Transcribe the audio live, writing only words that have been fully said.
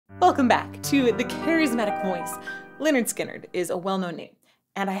Welcome back to the Charismatic Voice. Lynyrd Skynyrd is a well-known name,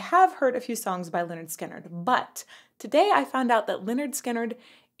 and I have heard a few songs by Lynyrd Skynyrd, but today I found out that Lynyrd Skynyrd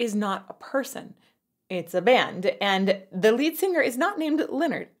is not a person. It's a band, and the lead singer is not named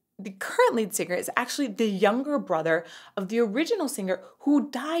Lynyrd. The current lead singer is actually the younger brother of the original singer who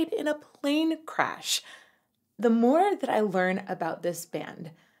died in a plane crash. The more that I learn about this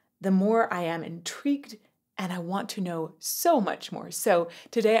band, the more I am intrigued and I want to know so much more. So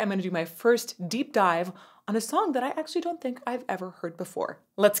today I'm going to do my first deep dive on a song that I actually don't think I've ever heard before.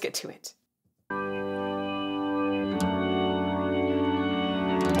 Let's get to it.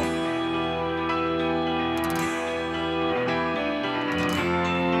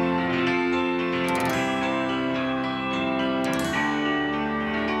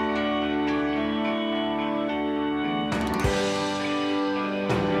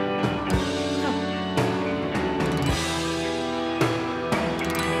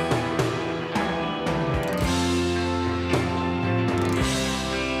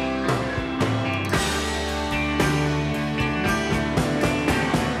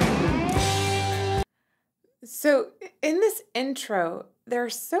 So in this intro, there are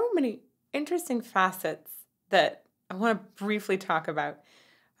so many interesting facets that I want to briefly talk about.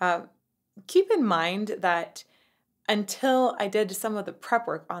 Keep in mind that until I did some of the prep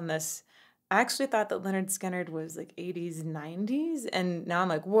work on this, I actually thought that Lynyrd Skynyrd was like 80s, 90s, and now I'm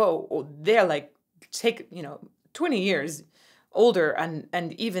like, whoa, they're like, 20 years older,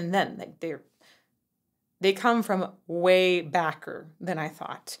 and even then, like they come from way backer than I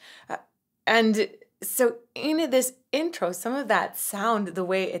thought. And so in this intro, some of that sound, the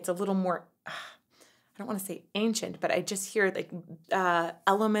way it's a little more, I don't want to say ancient, but I just hear like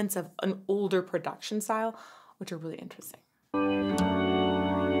elements of an older production style, which are really interesting.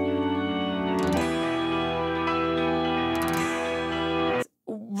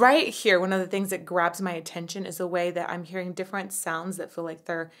 Right here, one of the things that grabs my attention is the way that I'm hearing different sounds that feel like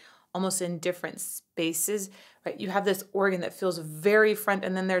they're almost in different spaces, right? You have this organ that feels very front,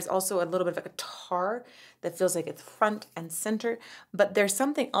 and then there's also a little bit of a guitar that feels like it's front and center, but there's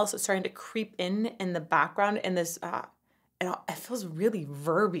something else that's starting to creep in the background in this, and it feels really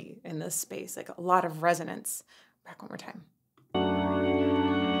verby in this space, like a lot of resonance. Back one more time.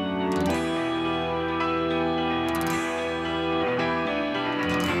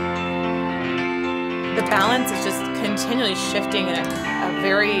 The balance is just continually shifting in a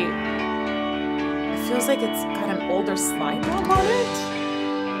very, it feels like it's got an older slide knob on it.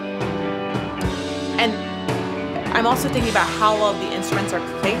 And I'm also thinking about how all the instruments are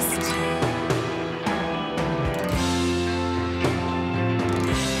placed.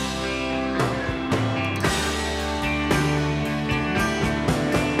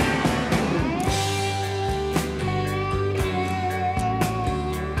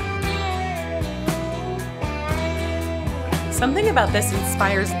 Something about this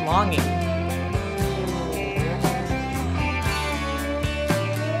inspires longing.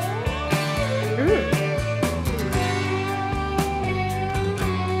 Ooh.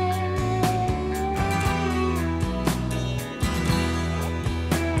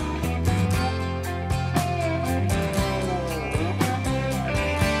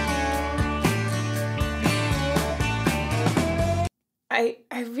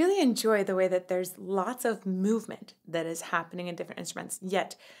 I really enjoy the way that there's lots of movement that is happening in different instruments,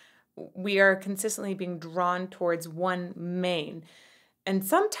 yet we are consistently being drawn towards one main. And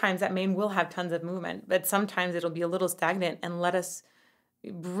sometimes that main will have tons of movement, but sometimes it'll be a little stagnant and let us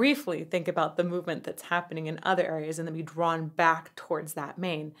briefly think about the movement that's happening in other areas and then be drawn back towards that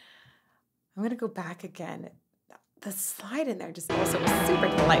main. I'm going to go back again. The slide in there just also was super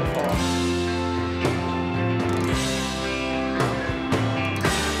delightful.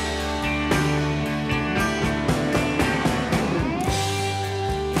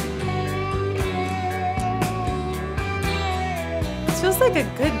 Feels like a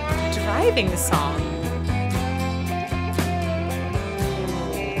good driving song.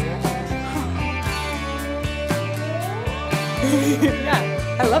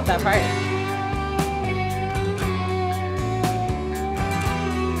 Yeah, I love that part.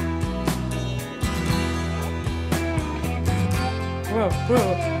 Whoa.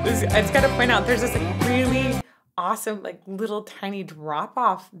 I just gotta point out, there's this like really awesome like little tiny drop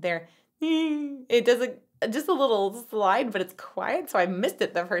off there. It does like just a little slide, but it's quiet, so I missed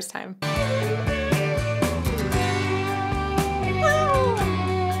it the first time.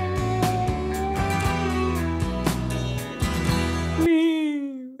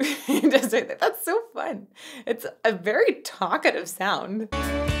 That's so fun. It's a very talkative sound.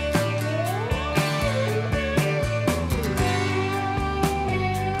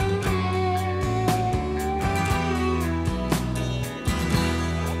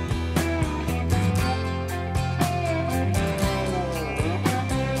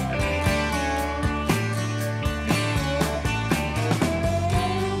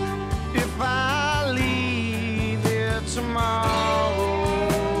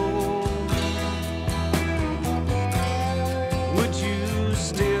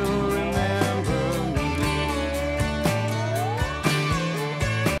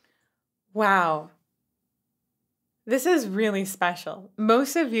 Wow. This is really special.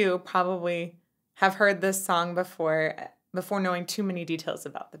 Most of you probably have heard this song before knowing too many details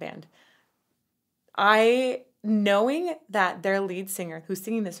about the band. Knowing that their lead singer, who's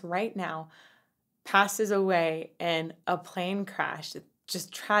singing this right now, passes away in a plane crash,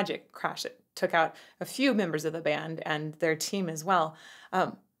 just tragic crash that took out a few members of the band and their team as well.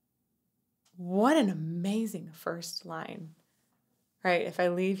 What an amazing first line, right? If I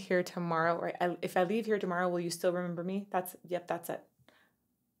leave here tomorrow, right? If I leave here tomorrow, will you still remember me? That's it.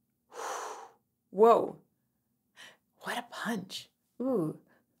 Whoa. What a punch. Ooh.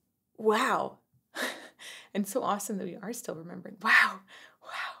 Wow. And so awesome that we are still remembering. Wow.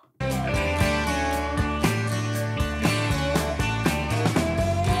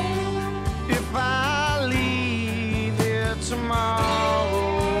 If I leave here tomorrow,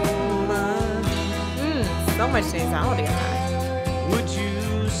 so much nasality in that. would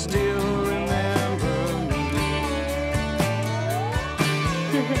you still remember me?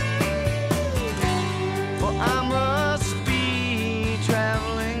 Well, I must be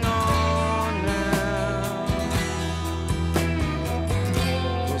traveling on now,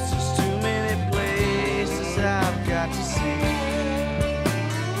 'cause there's too many places I've got to see.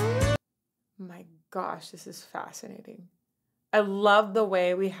 My gosh, this is fascinating. I love the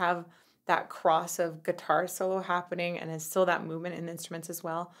way we have that cross of guitar solo happening and is still that movement in instruments as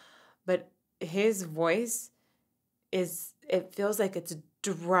well. But his voice it feels like it's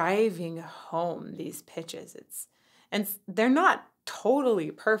driving home these pitches. And they're not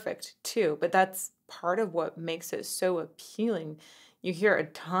totally perfect too, but that's part of what makes it so appealing. You hear a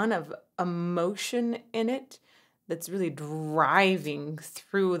ton of emotion in it that's really driving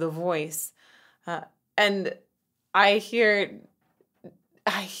through the voice. And I hear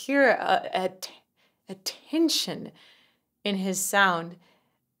a tension in his sound,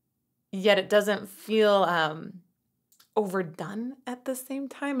 yet it doesn't feel overdone at the same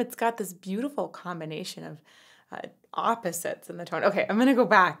time. It's got this beautiful combination of opposites in the tone. Okay, I'm going to go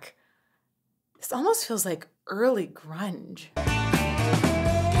back. This almost feels like early grunge.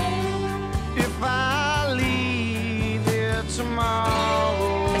 If I leave here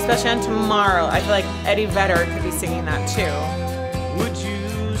tomorrow, Especially on Tomorrow. I feel like Eddie Vedder could be singing that too. would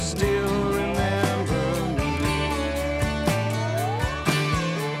you still remember me?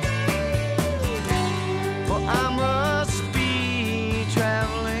 Well, I must be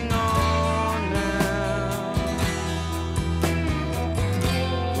traveling on now,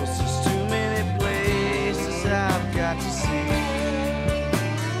 'cause there's too many places I've got to see.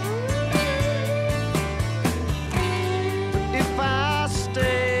 But if I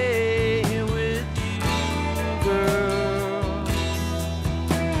stay here with you, girl,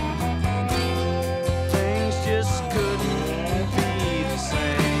 things just couldn't be the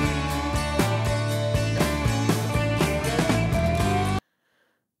same.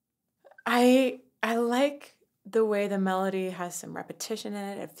 I like the way the melody has some repetition in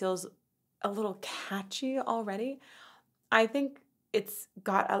it. It feels a little catchy already. I think it's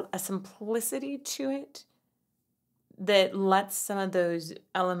got a simplicity to it that lets some of those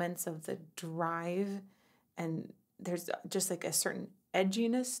elements of the drive, and there's just like a certain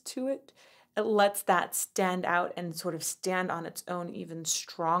edginess to it. It lets that stand out and sort of stand on its own even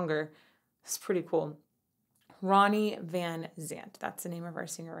stronger. It's pretty cool. Ronnie Van Zant. That's the name of our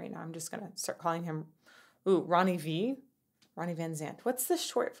singer right now. I'm just going to start calling him, Ronnie V. Ronnie Van Zant. What's the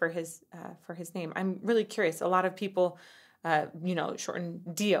short for his name? I'm really curious. A lot of people, shorten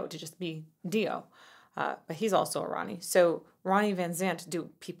Dio to just be Dio. But he's also a Ronnie. So Ronnie Van Zant, do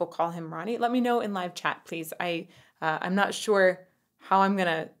people call him Ronnie? Let me know in live chat, please. I'm not sure how I'm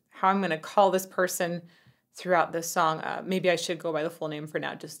gonna call this person throughout this song. Maybe I should go by the full name for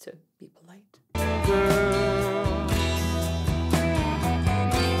now, just to be polite. Girl,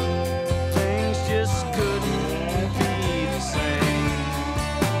 things just couldn't be the same.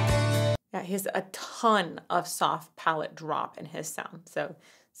 Yeah, he has a ton of soft palate drop in his sound. So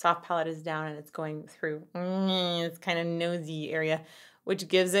soft palate is down and it's going through this kind of nosy area, which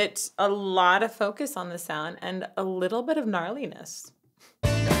gives it a lot of focus on the sound and a little bit of gnarliness.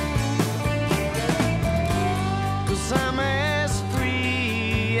 'Cause I'm as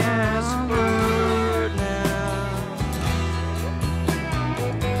free as a bird now,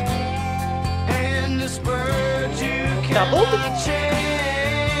 and this bird you Doubled? cannot change.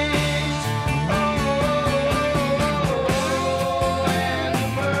 Oh, and the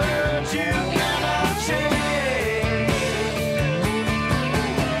bird you cannot change.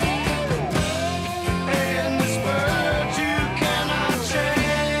 And this bird you cannot change.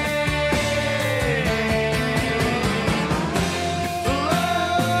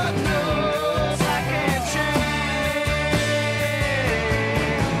 Lord knows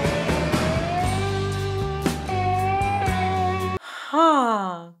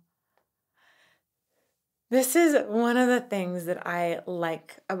This is one of the things that I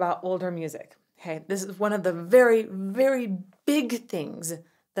like about older music. Okay, this is one of the very, very big things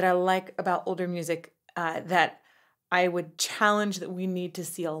that I like about older music that I would challenge that we need to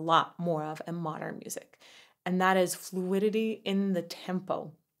see a lot more of in modern music. And that is fluidity in the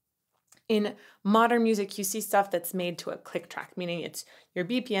tempo. In modern music, you see stuff that's made to a click track, meaning it's your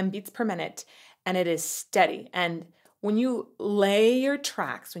BPM, beats per minute, and it is steady. And when you lay your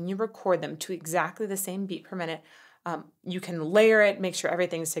tracks, when you record them to exactly the same beat per minute, you can layer it, make sure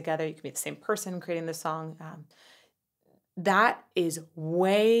everything's together. You can be the same person creating the song. That is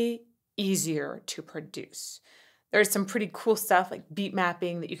way easier to produce. There's some pretty cool stuff like beat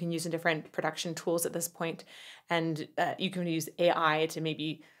mapping that you can use in different production tools at this point. And you can use AI to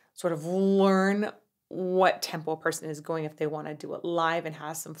maybe sort of learn what tempo a person is going if they want to do it live and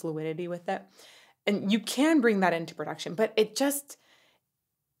has some fluidity with it. And you can bring that into production, but it just,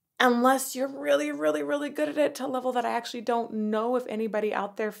 unless you're really, really, really good at it to a level that I actually don't know if anybody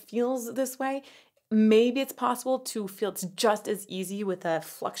out there feels this way, maybe it's possible to feel it's just as easy with a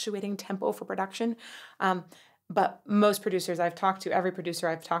fluctuating tempo for production. But most producers I've talked to, every producer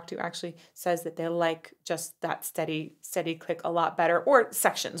I've talked to actually says that they like just that steady click a lot better, or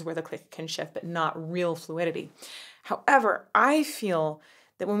sections where the click can shift, but not real fluidity. However, I feel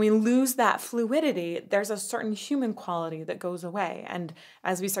that when we lose that fluidity, there's a certain human quality that goes away. And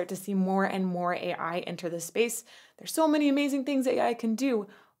as we start to see more and more AI enter the space, there's so many amazing things AI can do,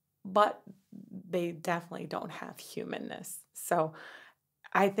 but they definitely don't have humanness. So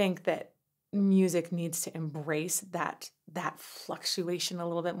I think that music needs to embrace that fluctuation a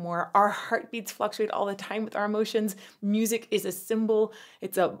little bit more. Our heartbeats fluctuate all the time with our emotions. Music is a symbol.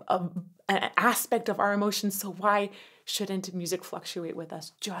 It's an aspect of our emotions. So why shouldn't music fluctuate with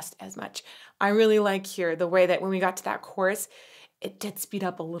us just as much? I really like here the way that when we got to that chorus, it did speed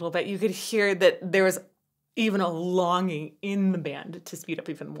up a little bit. You could hear that there was even a longing in the band to speed up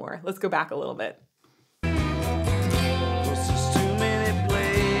even more. Let's go back a little bit. There's too many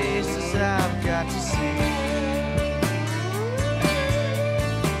places I've got to see.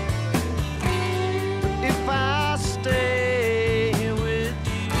 But if I stay with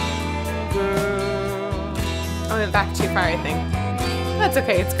you, girl, I went back too far, I think. That's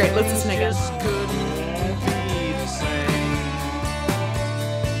okay, it's great. Let's listen again. just couldn't be the same.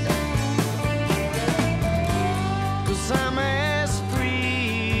 'Cause I'm as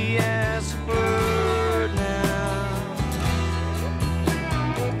free as a bird now,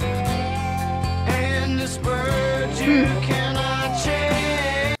 and this bird you cannot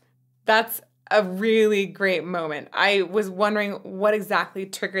change. That's a really great moment. I was wondering what exactly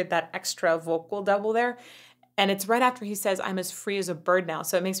triggered that extra vocal double there. And it's right after he says, I'm as free as a bird now.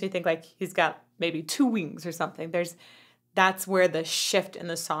 So it makes me think like he's got maybe 2 wings or something. That's where the shift in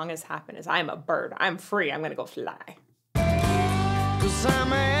the song has happened, is I'm a bird. I'm free. I'm going to go fly. 'Cause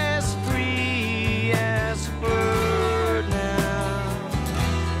I'm as free as a bird now,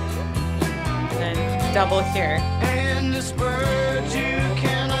 And then double here. and this bird you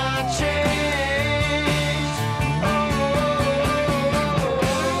cannot change. Oh,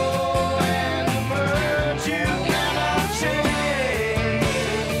 and the bird you cannot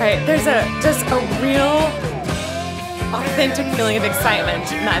change. Right, there's just a real authentic feeling of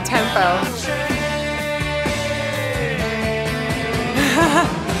excitement in that tempo.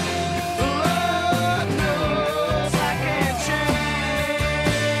 Lord knows I can't change.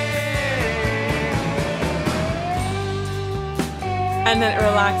 And then it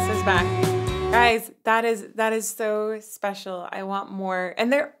relaxes back. Guys, that is so special. I want more.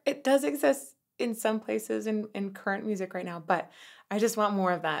 And it does exist in some places in current music right now, but I just want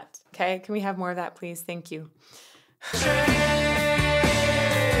more of that. Okay? Can we have more of that, please? Thank you. Lord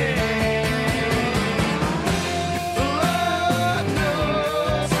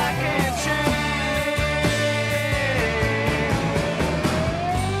knows I can't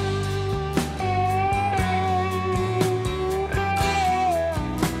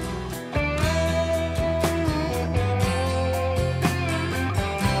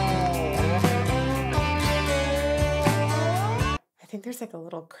I think there's like a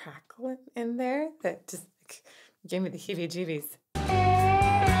little crackle in there that just like, gave me the heebie-jeebies.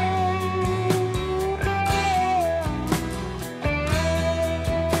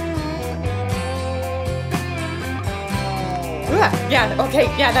 Yeah, okay,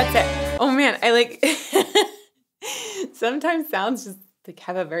 yeah, that's it. Oh man, I like sometimes sounds just like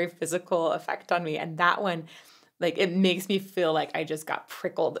have a very physical effect on me, and that one, like, it makes me feel like I just got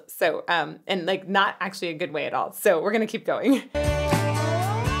prickled. So and like not actually a good way at all. So we're gonna keep going.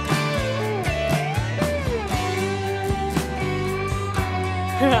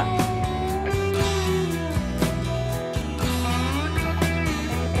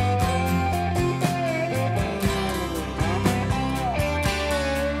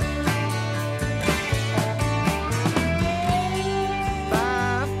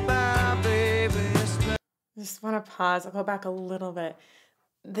 pause. I'll go back a little bit.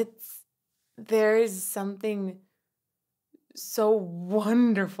 There is something so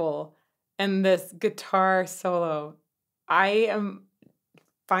wonderful in this guitar solo. I am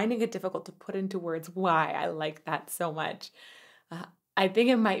finding it difficult to put into words why I like that so much. I think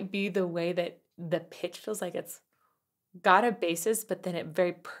it might be the way that the pitch feels like it's got a basis, but then it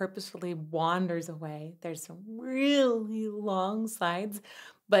very purposefully wanders away. There's some really long slides,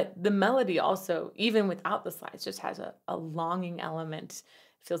 but the melody also, even without the slides, just has a longing element.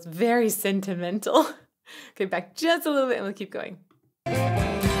 It feels very sentimental. Okay, back just a little bit and we'll keep going.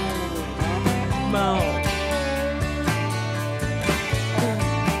 Mo.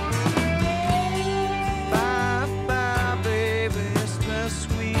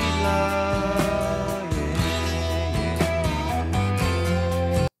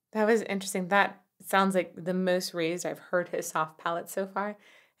 That was interesting. That sounds like the most raised I've heard his soft palette so far.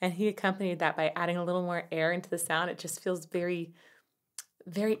 And he accompanied that by adding a little more air into the sound. It just feels very,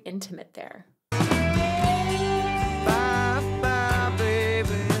 very intimate there. Bye, bye, baby,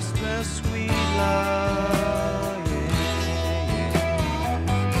 it's the sweet love.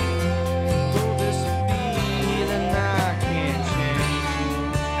 Oh, this feeling I can't change.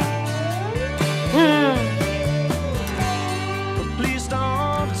 But please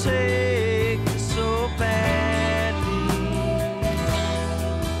don't take it so badly.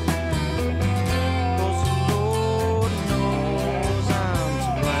 'Cause the Lord knows I'm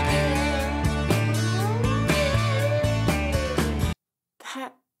to blame.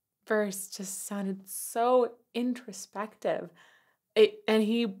 That verse just sounded so introspective. And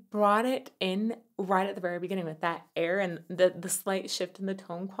he brought it in right at the very beginning with that air and the slight shift in the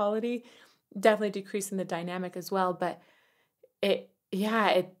tone quality, definitely decreasing the dynamic as well. But it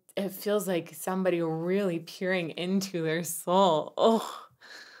feels like somebody really peering into their soul. Oh,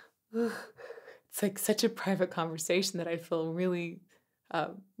 it's like such a private conversation that I feel really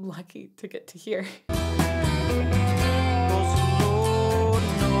lucky to get to hear. 'Cause the Lord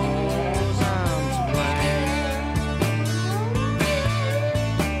knows I'm to blame.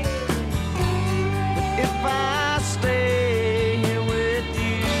 But if I stay here with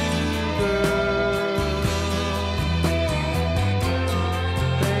you, girl,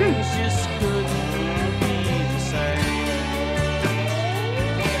 things just couldn't be the same.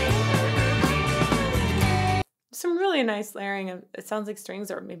 Some really nice layering of, it sounds like strings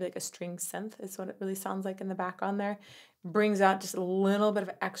or maybe like a string synth is what it really sounds like in the background there. Brings out just a little bit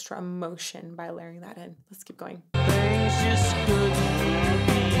of extra emotion by layering that in. Let's keep going. Things just couldn't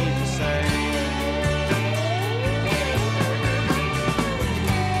be the same.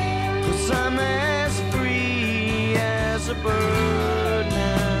 'Cause I'm as free as a bird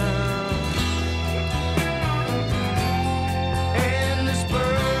now. And this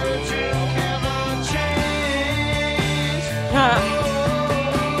bird you cannot change.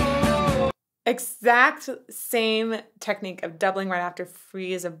 Exact same technique of doubling right after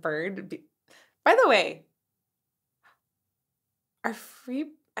free as a bird. By the way, am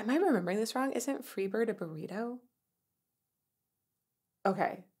I remembering this wrong? Isn't Freebird a burrito?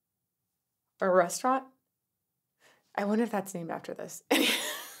 Okay. A restaurant? I wonder if that's named after this.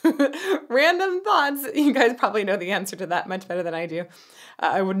 Random thoughts. You guys probably know the answer to that much better than I do.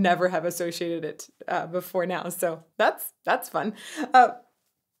 I would never have associated it before now, so that's fun.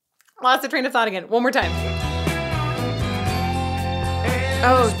 Lost the train of thought again. One more time.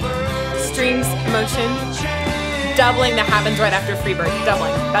 Oh, strings, motion, doubling that happens right after Freebird.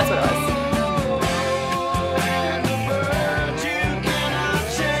 Doubling. That's what it was.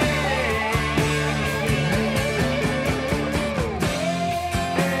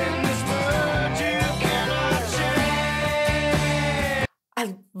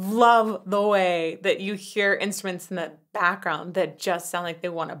 I love the way that you hear instruments in the background that just sound like they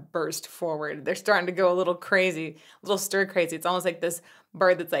want to burst forward. They're starting to go a little crazy, a little stir crazy. It's almost like this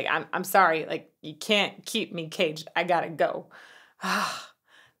bird that's like, I'm sorry, like you can't keep me caged. I gotta go. I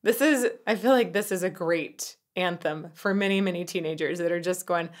feel like this is a great anthem for many, many teenagers that are just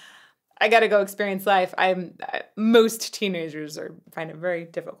going, I gotta go experience life. Most teenagers find it very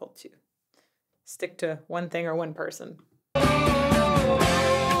difficult to stick to one thing or one person.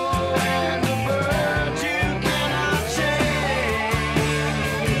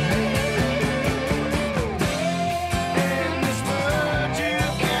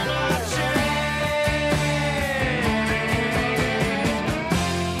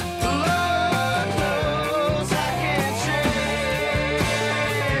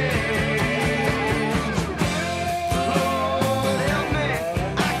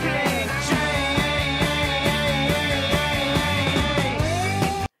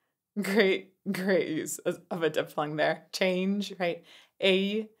 Great great use of a diphthong there. Change, right?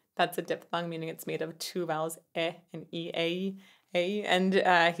 A, that's a diphthong, meaning it's made of two vowels, e and e, a. And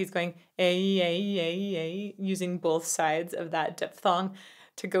he's going a, using both sides of that diphthong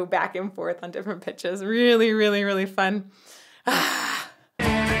to go back and forth on different pitches. Really, really, really fun.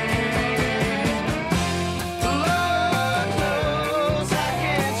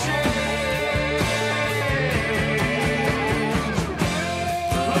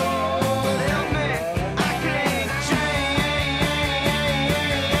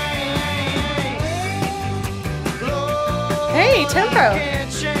 Hey, tempo.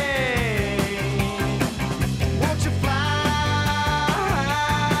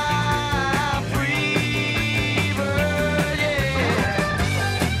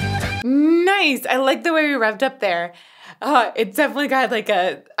 Nice. I like the way we revved up there. It's definitely got like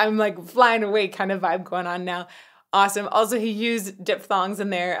I'm like flying away kind of vibe going on now. Awesome. Also, he used diphthongs in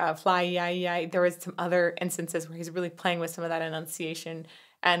there, fly, yi. There was some other instances where he's really playing with some of that enunciation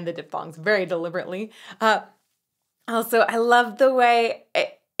and the diphthongs very deliberately. Also, I love the way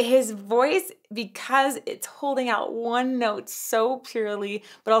his voice, because it's holding out one note so purely,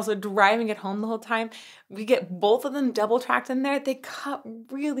 but also driving it home the whole time. We get both of them double tracked in there. They cut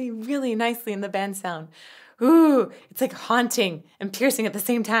really, really nicely in the band sound. Ooh, it's like haunting and piercing at the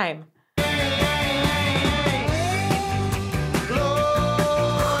same time.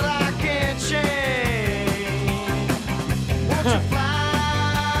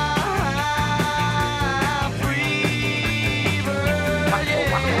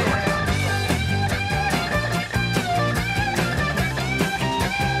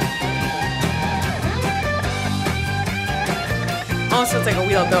 Also, it's like a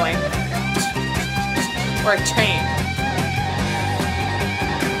wheel going, or a train.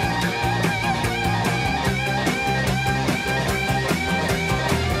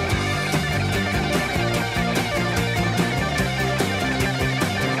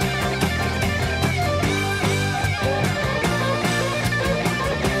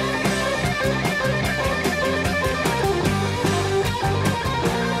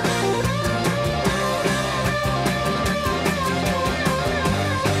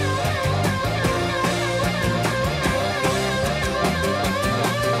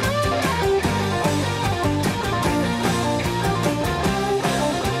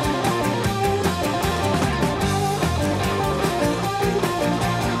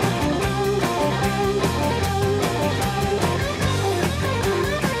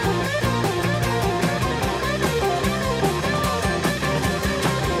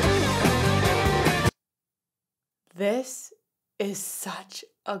 This is such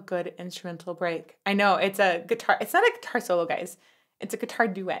a good instrumental break. I know it's a guitar. It's not a guitar solo, guys. It's a guitar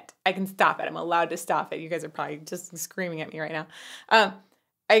duet. I can stop it. I'm allowed to stop it. You guys are probably just screaming at me right now.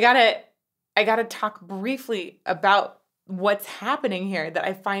 I gotta talk briefly about what's happening here that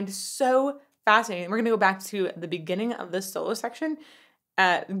I find so fascinating. We're gonna go back to the beginning of the solo section,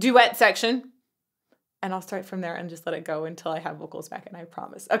 duet section, and I'll start from there and just let it go until I have vocals back, and I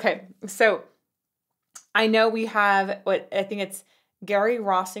promise. Okay, so I know we have what I think it's Gary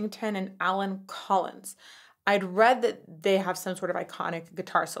Rossington and Alan Collins. I'd read that they have some sort of iconic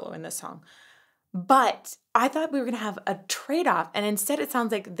guitar solo in this song, but I thought we were going to have a trade-off, and instead it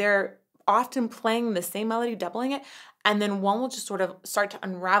sounds like they're often playing the same melody, doubling it, and then one will just sort of start to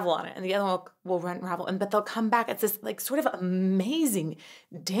unravel on it, and the other one will unravel, but they'll come back. It's this like sort of amazing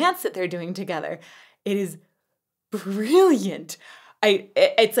dance that they're doing together. It is brilliant.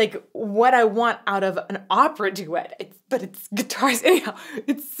 It's like what I want out of an opera duet, but it's guitars. Anyhow,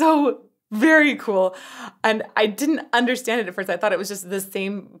 it's so very cool. And I didn't understand it at first. I thought it was just the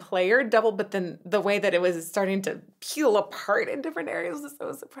same player double, but then the way that it was starting to peel apart in different areas was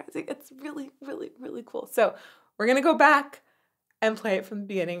so surprising. It's really, really, really cool. So we're going to go back and play it from the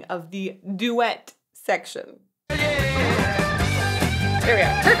beginning of the duet section. There we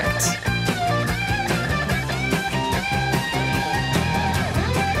are. Perfect.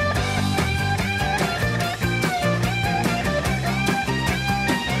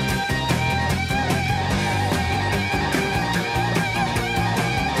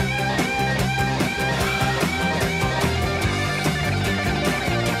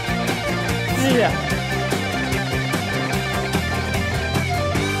 Yeah.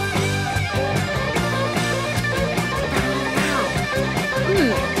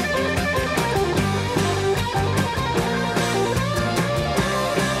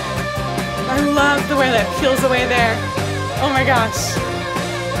 I love the way that peels away there. Oh my gosh.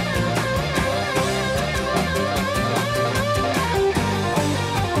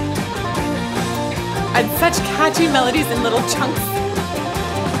 And such catchy melodies in little chunks.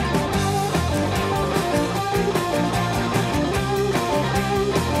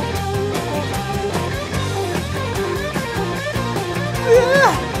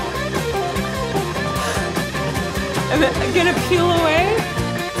 gonna peel away.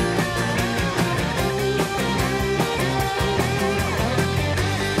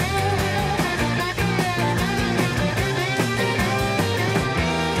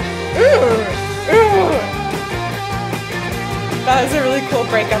 That was a really cool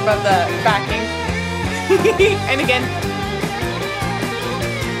breakup of the backing. And again.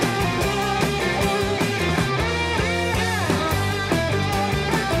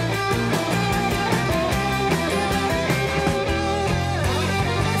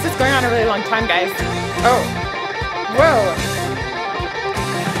 This is going on a really long time, guys. Oh. Whoa.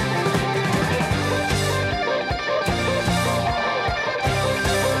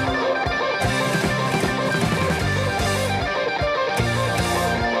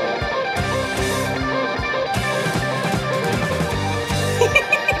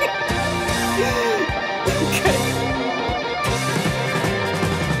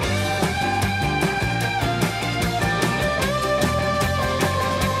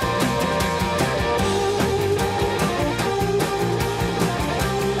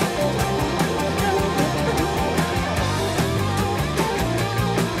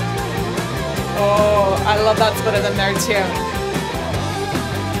 Oh, I love that split of them there too.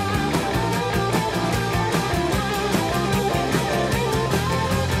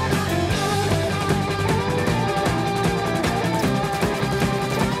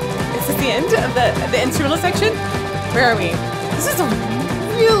 Is this the end of the instrumental section? Where are we? This is a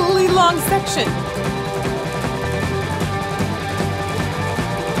really long section.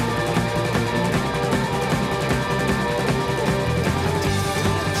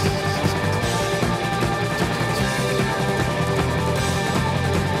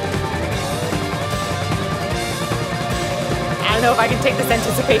 I don't know if I can take this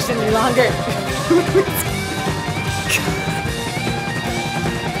anticipation any longer.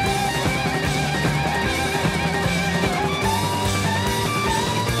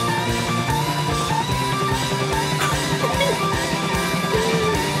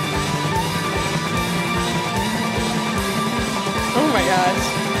 Oh my gosh.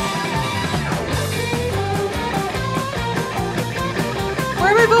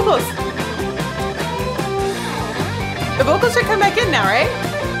 Where are my vocals? The vocals should come back in now, right?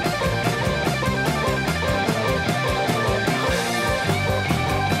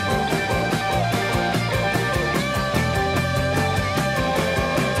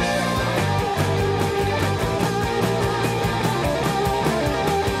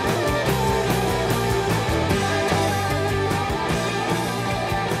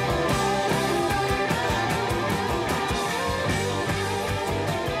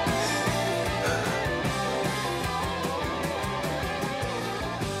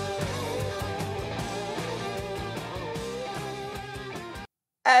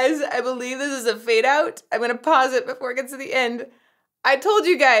 As I believe this is a fade out, I'm going to pause it before it gets to the end. I told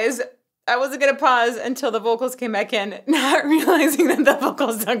you guys I wasn't going to pause until the vocals came back in, not realizing that the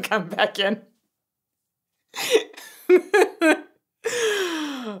vocals don't come back in.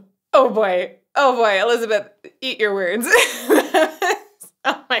 Oh boy, Elizabeth, eat your words.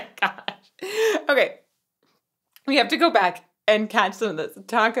 Oh my gosh. Okay, we have to go back and catch some of this,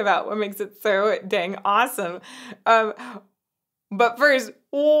 talk about what makes it so dang awesome. But first,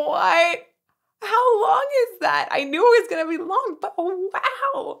 what? How long is that? I knew it was gonna be long, but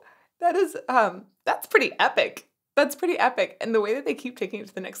wow, that is that's pretty epic. That's pretty epic, and the way that they keep taking it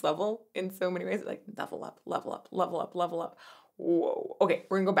to the next level in so many ways, like level up, level up, level up, level up. Whoa. Okay,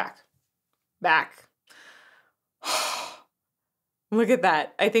 we're gonna go back. Look at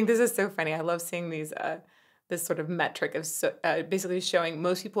that. I think this is so funny. I love seeing these this sort of metric of basically showing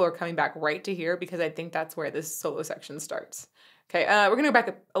most people are coming back right to here because I think that's where this solo section starts. Okay, we're gonna go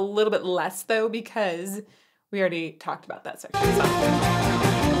back a little bit less though because we already talked about that section. So.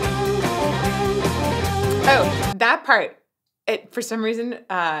 Oh, that part. For some reason,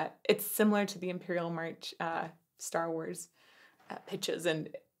 it's similar to the Imperial March Star Wars pitches, and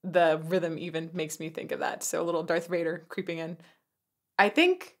the rhythm even makes me think of that. So a little Darth Vader creeping in. I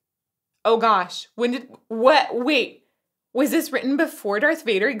think, oh gosh, wait, was this written before Darth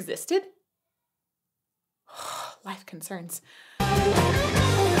Vader existed? Life concerns. So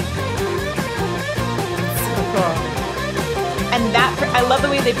cool. And I love the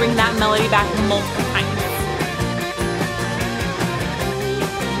way they bring that melody back multiple times.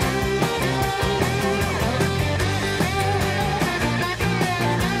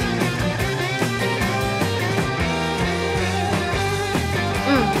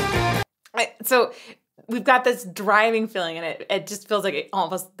 So we've got this driving feeling, and it just feels like it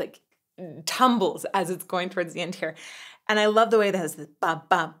almost like tumbles as it's going towards the end here. And I love the way that has this bum,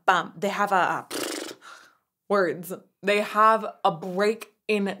 bum, bum. They have a words. They have a break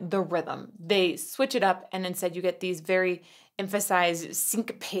in the rhythm. They switch it up, and instead you get these very emphasized,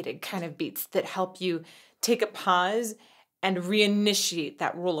 syncopated kind of beats that help you take a pause and reinitiate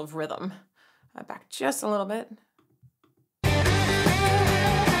that rule of rhythm. Back just a little bit.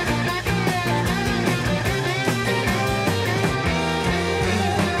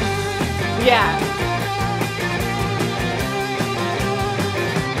 Yeah.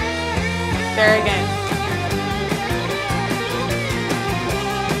 There again.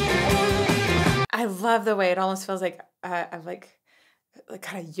 I love the way it almost feels like I've like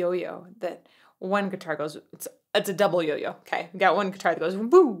kind of yo-yo, that one guitar goes, it's a double yo-yo. Okay, we got one guitar that goes woo,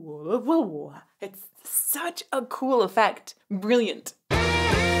 woo. It's such a cool effect. Brilliant.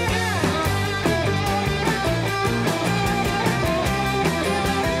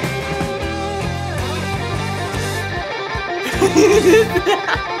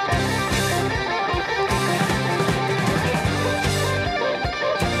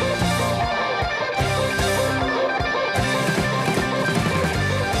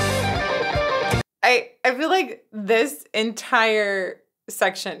 I feel like this entire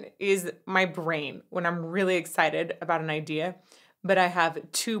section is my brain when I'm really excited about an idea, but I have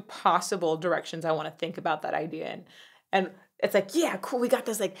two possible directions I want to think about that idea in. And it's like, yeah, cool, we got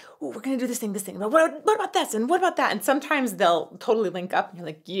this, like, ooh, we're going to do this thing. But what about this? And what about that? And sometimes they'll totally link up and you're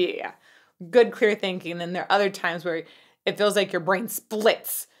like, yeah, good, clear thinking. And then there are other times where it feels like your brain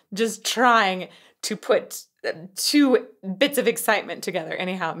splits just trying to put two bits of excitement together.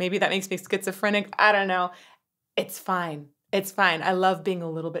 Anyhow, maybe that makes me schizophrenic. I don't know. It's fine. It's fine. I love being a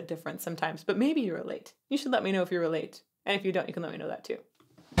little bit different sometimes, but maybe you relate. You should let me know if you relate. And if you don't, you can let me know that too.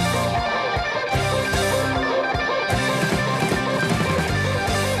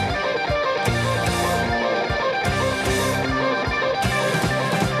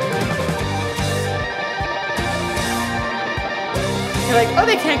 You're like, oh,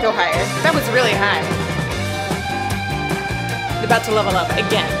 they can't go higher. That was really high. They're about to level up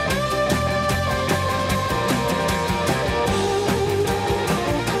again.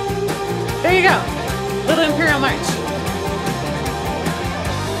 There you go. Little Imperial March.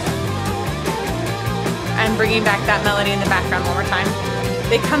 And bringing back that melody in the background one more time.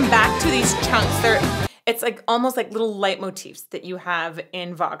 They come back to these chunks. It's like almost like little leitmotifs that you have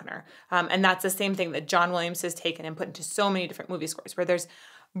in Wagner. And that's the same thing that John Williams has taken and put into so many different movie scores, where there's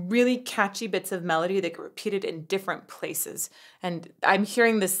really catchy bits of melody that get repeated in different places. And I'm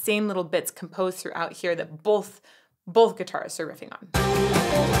hearing the same little bits composed throughout here that both guitarists are riffing on.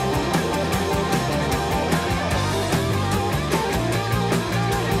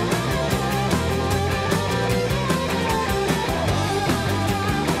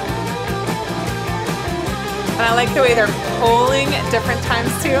 And I like the way they're pulling at different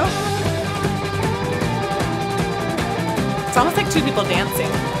times too. It's almost like two people dancing.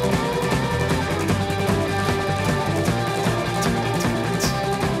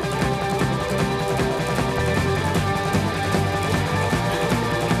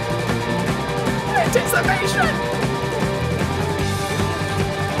 Anticipation!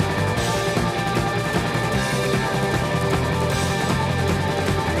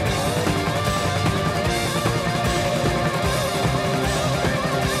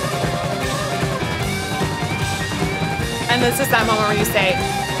 And this is that moment where you say,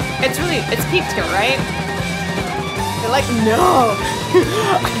 it's peaked here, right? You're like, no,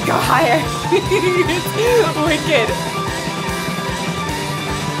 I can go higher. It's wicked.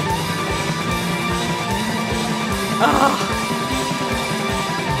 Oh.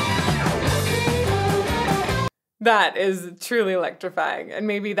 That is truly electrifying. And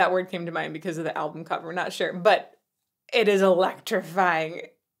maybe that word came to mind because of the album cover, not sure, but it is electrifying.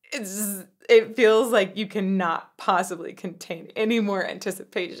 It feels like you cannot possibly contain any more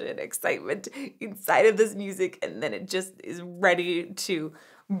anticipation and excitement inside of this music, and then it just is ready to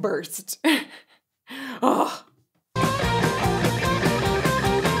burst. Oh.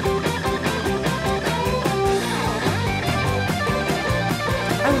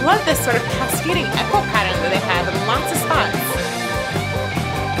 I love this sort of cascading echo pattern that they have in lots of spots.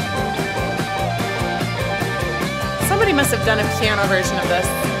 Somebody must have done a piano version of this.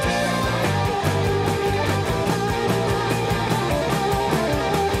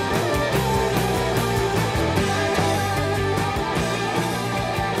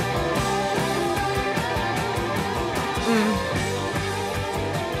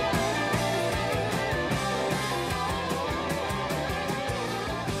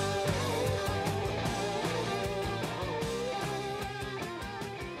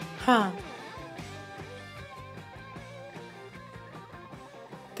 Huh.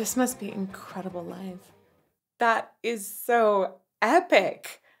 This must be incredible live. that is so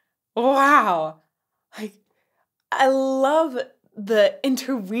epic. Wow. Like, I love the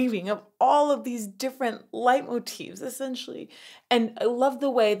interweaving of all of these different leitmotifs, essentially. And I love the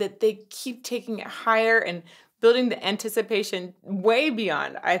way that they keep taking it higher and building the anticipation way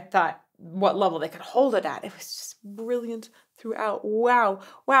beyond, I thought, what level they could hold it at. It was just brilliant throughout. Wow.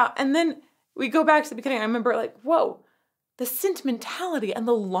 Wow. And then we go back to the beginning. I remember like, whoa, the sentimentality and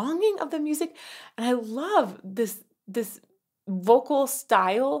the longing of the music. And I love this vocal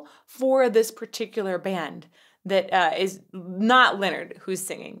style for this particular band that is not Lynyrd who's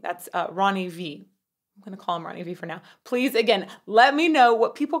singing. That's Ronnie V. I'm going to call him Ronnie V for now. Please, again, let me know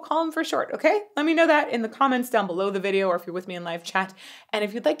what people call him for short, okay? Let me know that in the comments down below the video or if you're with me in live chat. And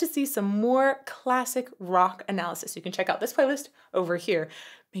if you'd like to see some more classic rock analysis, you can check out this playlist over here.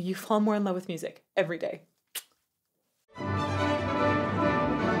 May you fall more in love with music every day.